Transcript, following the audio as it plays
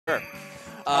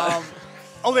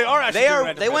Oh, they are actually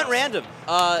random. They went random.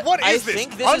 What is this?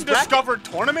 Think this Undiscovered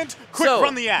tournament? Quick,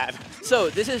 run the ad. So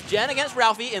this is Jen against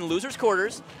Ralphie in losers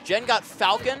quarters. Jen got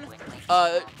Falcon.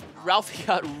 Ralphie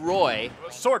got Roy.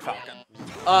 Sword Falcon.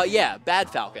 Yeah, bad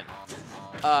Falcon.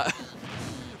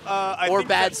 Or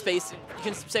bad space. You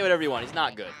can say whatever you want. He's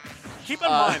not good. Keep in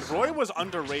mind, Roy was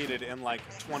underrated in like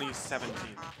 2017.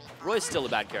 Roy's still a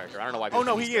bad character. I don't know why. Oh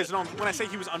no, he is. No, when I say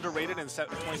he was underrated in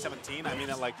 2017, I mean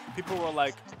that like people were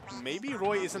like, maybe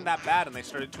Roy isn't that bad, and they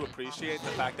started to appreciate the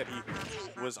fact that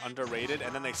he was underrated,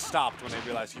 and then they stopped when they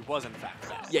realized he was in fact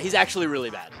bad. Yeah, he's actually really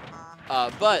bad.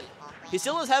 But he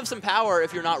still does have some power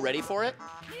if you're not ready for it.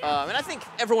 And I think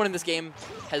everyone in this game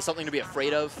has something to be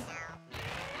afraid of,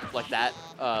 like that.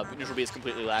 Neutral B is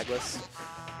completely lagless.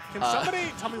 Can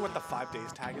somebody tell me what the 5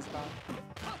 days tag is about?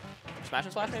 Smash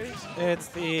and Splash, maybe? It's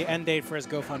the end date for his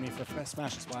GoFundMe for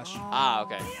Smash and Splash. Ah,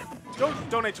 okay. Don't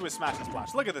donate to his Smash and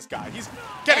Splash. Look at this guy. He's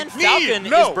getting and Falcon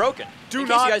is broken. Do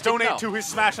not donate to his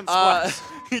Smash and Splash.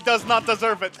 He does not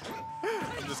deserve it.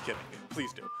 I'm just kidding.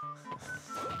 Please do.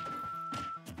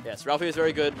 Yes, Ralphie is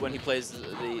very good when he plays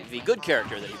the good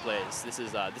character that he plays. This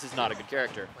is not a good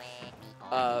character.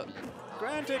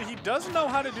 Granted, he does know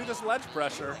how to do this ledge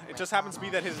pressure. It just happens to be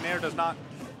that his Nair does not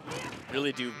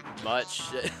really do much.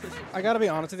 I gotta be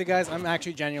honest with you guys, I'm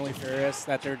actually genuinely furious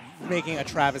that they're making a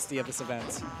travesty of this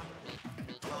event.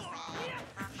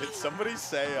 Did somebody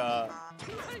say,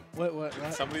 What?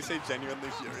 Did somebody say genuinely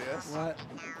furious? What?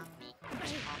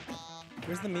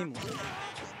 Where's the meme one?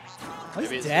 Oh,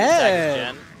 Maybe he's it's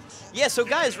dead. Yeah, so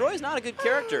guys, Roy's not a good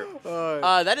character.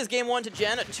 That is game 1 to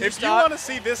Jen at 2 If you want to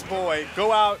see this boy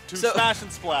go out to Smash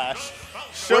and Splash,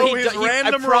 show his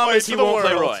random I promise Roy he to the won't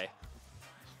play world. Roy.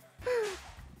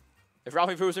 If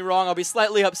Ralphie proves me wrong, I'll be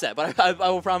slightly upset, but I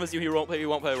will promise you he won't play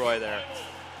Roy there.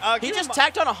 He just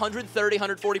tacked on 130,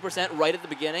 140% right at the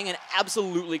beginning and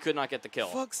absolutely could not get the kill.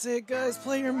 Fuck's sake, guys,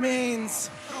 play your mains.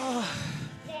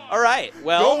 All right,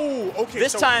 well,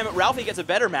 this so time Ralphie gets a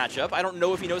better matchup. I don't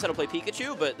know if he knows how to play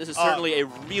Pikachu, but this is certainly a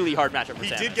really hard matchup for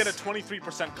Samus. He did get a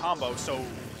 23% combo, so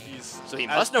he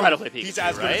must know how to play Pikachu, He's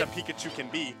as good right? as a Pikachu can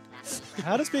be.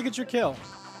 How does Pikachu kill?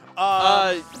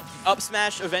 Up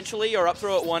smash eventually, or up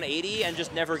throw at 180 and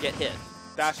just never get hit.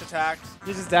 Dash attack.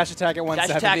 You just dash attack at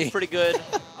 170. Dash attack is pretty good.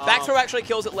 Back throw actually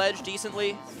kills at ledge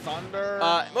decently. Thunder.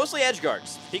 Mostly edge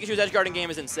guards. Pikachu's edge guarding game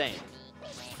is insane.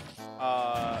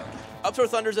 Up throw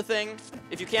Thunder's a thing.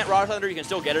 If you can't raw Thunder, you can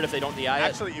still get it if they don't DI it.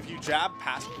 Actually, if you jab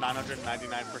past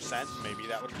 999%, maybe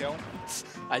that would kill.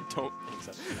 I don't think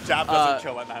so. Jab doesn't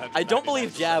kill at 999%. I don't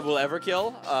believe jab will ever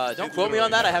kill. Don't quote me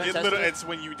on that. I haven't tested it. It's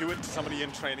when you do it to somebody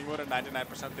in training mode at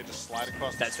 99%, they just slide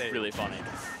across the stage. That's really funny.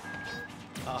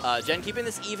 Jen keeping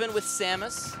this even with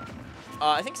Samus.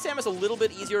 I think Samus a little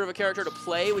bit easier of a character to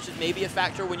play, which is maybe a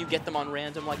factor when you get them on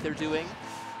random like they're doing.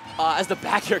 As the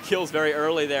back air kills very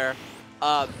early there.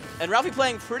 And Ralphie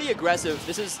playing pretty aggressive.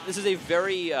 This is a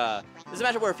very this is a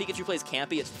matchup where if Pikachu plays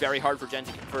campy, it's very hard for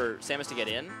Samus to get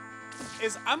in.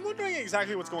 I'm wondering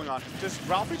exactly what's going on. Does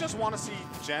Ralphie just want to see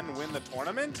Jen win the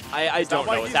tournament? I don't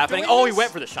know what's happening. Oh, he went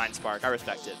for the Shine Spark. I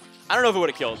respect it. I don't know if it would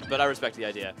have killed, but I respect the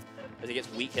idea. As he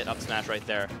gets weak hit up smash right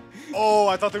there. Oh,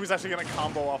 I thought there was actually going to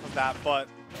combo off of that, but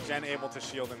Jen able to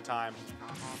shield in time.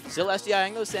 Still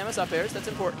SDIing those Samus up airs. That's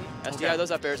important. SDI those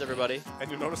up airs, everybody.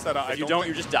 And you notice that if you don't,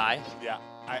 you just die. Yeah,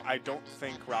 I don't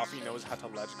think Ralphie knows how to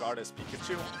ledge guard as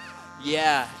Pikachu.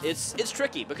 Yeah, it's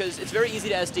tricky because it's very easy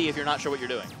to SD if you're not sure what you're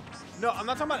doing. No, I'm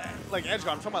not talking about like edge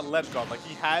guard. I'm talking about ledge guard. Like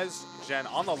he has Jen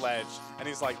on the ledge, and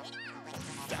he's like,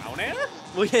 down air?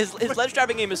 Well, his ledge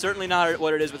trapping game is certainly not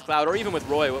what it is with Cloud, or even with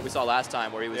Roy, what we saw last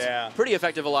time, where he was pretty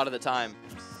effective a lot of the time.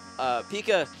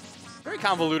 Pika, very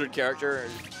convoluted character.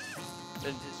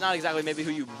 And it's not exactly maybe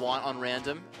who you want on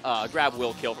random. Grab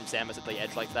will kill from Samus at the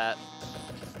edge like that.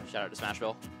 Shout out to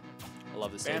Smashville. I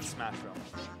love this stage. Smashville.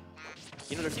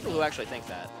 You know, there's people who actually think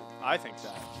that. I think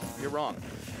that. You're wrong.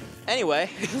 Anyway.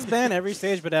 Just ban every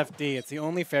stage but FD. It's the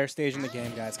only fair stage in the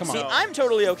game, guys. Come on. See, I'm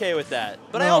totally okay with that,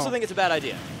 but I also think it's a bad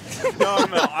idea. No.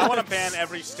 I want to ban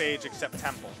every stage except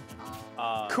Temple.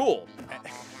 Cool.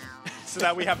 So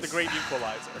that we have the great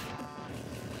equalizer.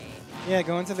 Yeah,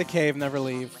 go into the cave, never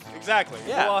leave. Exactly.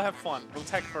 Yeah. We'll all have fun. We'll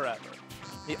tech forever.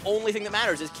 The only thing that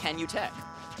matters is can you tech.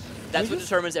 That's what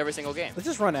determines every single game. Let's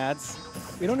just run ads.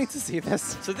 We don't need to see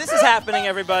this. So this is happening,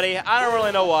 everybody. I don't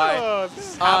really know why. Oh,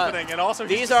 this is happening. And also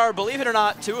these are, believe it or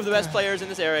not, 2 of the best players in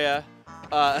this area.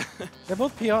 They're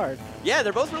both PR'd. Yeah,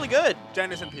 they're both really good.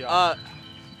 Jen is in PR.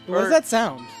 What does that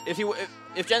sound?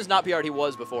 If Jen's not PR'd, he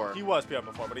was before. He was PR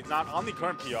before, but he's not on the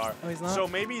current PR. Oh, he's not? So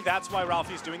maybe that's why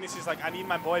Ralphie's doing this. He's like, I need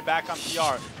my boy back on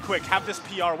PR. Quick, have this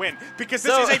PR win. Because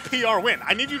this is a PR win.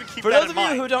 I need you to keep that in mind. For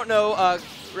those of you who don't know,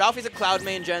 Ralphie's a Cloud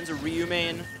main, Jen's a Ryu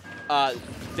main.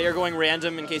 They are going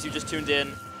random in case you just tuned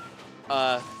in.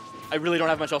 I really don't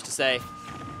have much else to say.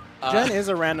 Jen is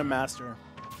a random master.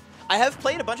 I have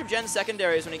played a bunch of Jen's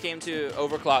secondaries when he came to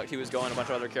Overclocked. He was going a bunch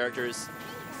of other characters.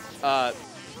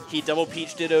 He double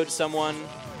peach dittoed someone,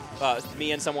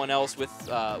 me and someone else with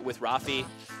Ralphie.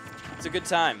 It's a good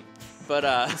time. But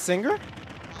The singer?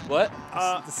 what?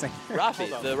 The singer.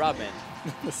 Ralphie, the Rob man.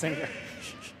 The singer.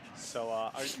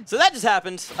 So, So that just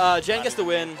happened. Jen gets the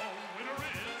win.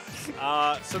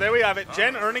 so there we have it.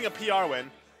 Jen earning a PR win.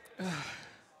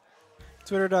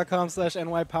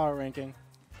 Twitter.com/NYPowerRanking.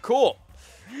 Cool.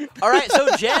 All right,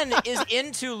 so Jen is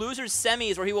into losers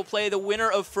semis where he will play the winner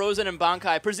of Frozen and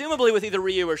Bankai, presumably with either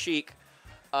Ryu or Sheik.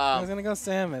 I was gonna go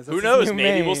Samus. Who knows?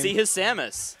 Maybe we'll see his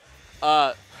Samus.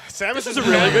 Samus is a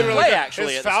really good play,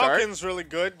 actually, His at the start. Falcon's really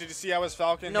good. Did you see how his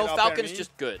Falcon No, hit Falcon's Alperni?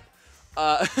 just good.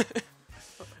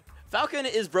 Falcon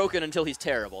is broken until he's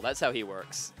terrible. That's how he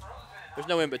works. There's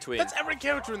no in between. That's every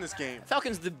character in this game.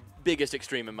 Falcon's the biggest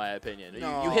extreme in my opinion.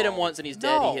 No. You hit him once and he's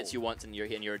dead. No. He hits you once and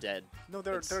you're dead. No,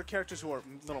 there are characters who are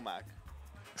Little Mac.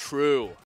 True.